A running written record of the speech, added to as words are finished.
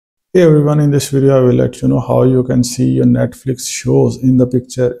Hey everyone, in this video I will let you know how you can see your Netflix shows in the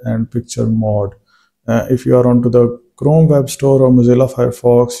picture and picture mode. If you are onto the Chrome Web Store or Mozilla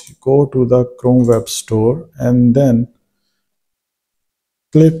Firefox, you go to the Chrome Web Store and then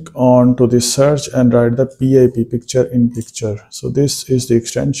click on to the search and write the PiP, picture in picture. So this is the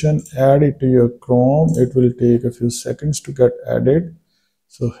extension. Add it to your Chrome. It will take a few seconds to get added.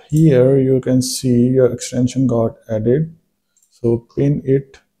 So here you can see your extension got added. So pin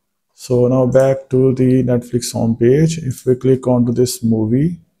it. So now back to the Netflix homepage. If we click onto this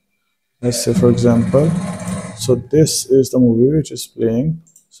movie, let's say for example, so this is the movie which is playing.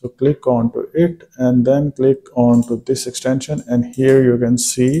 So click onto it and then click onto this extension, and here you can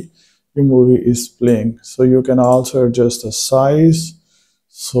see the movie is playing. So you can also adjust the size.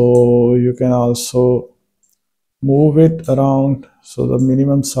 So you can also move it around. So the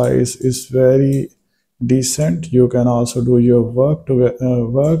minimum size is very decent. You can also do your work to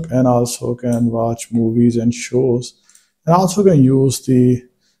work, and also can watch movies and shows, and also can use the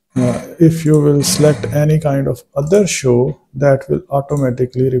if you will select any kind of other show, that will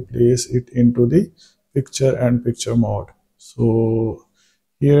automatically replace it into the picture and picture mode. So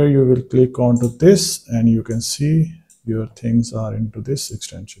here you will click onto this and you can see your things are into this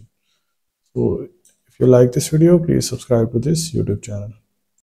extension. So if you like this video, please subscribe to this YouTube channel.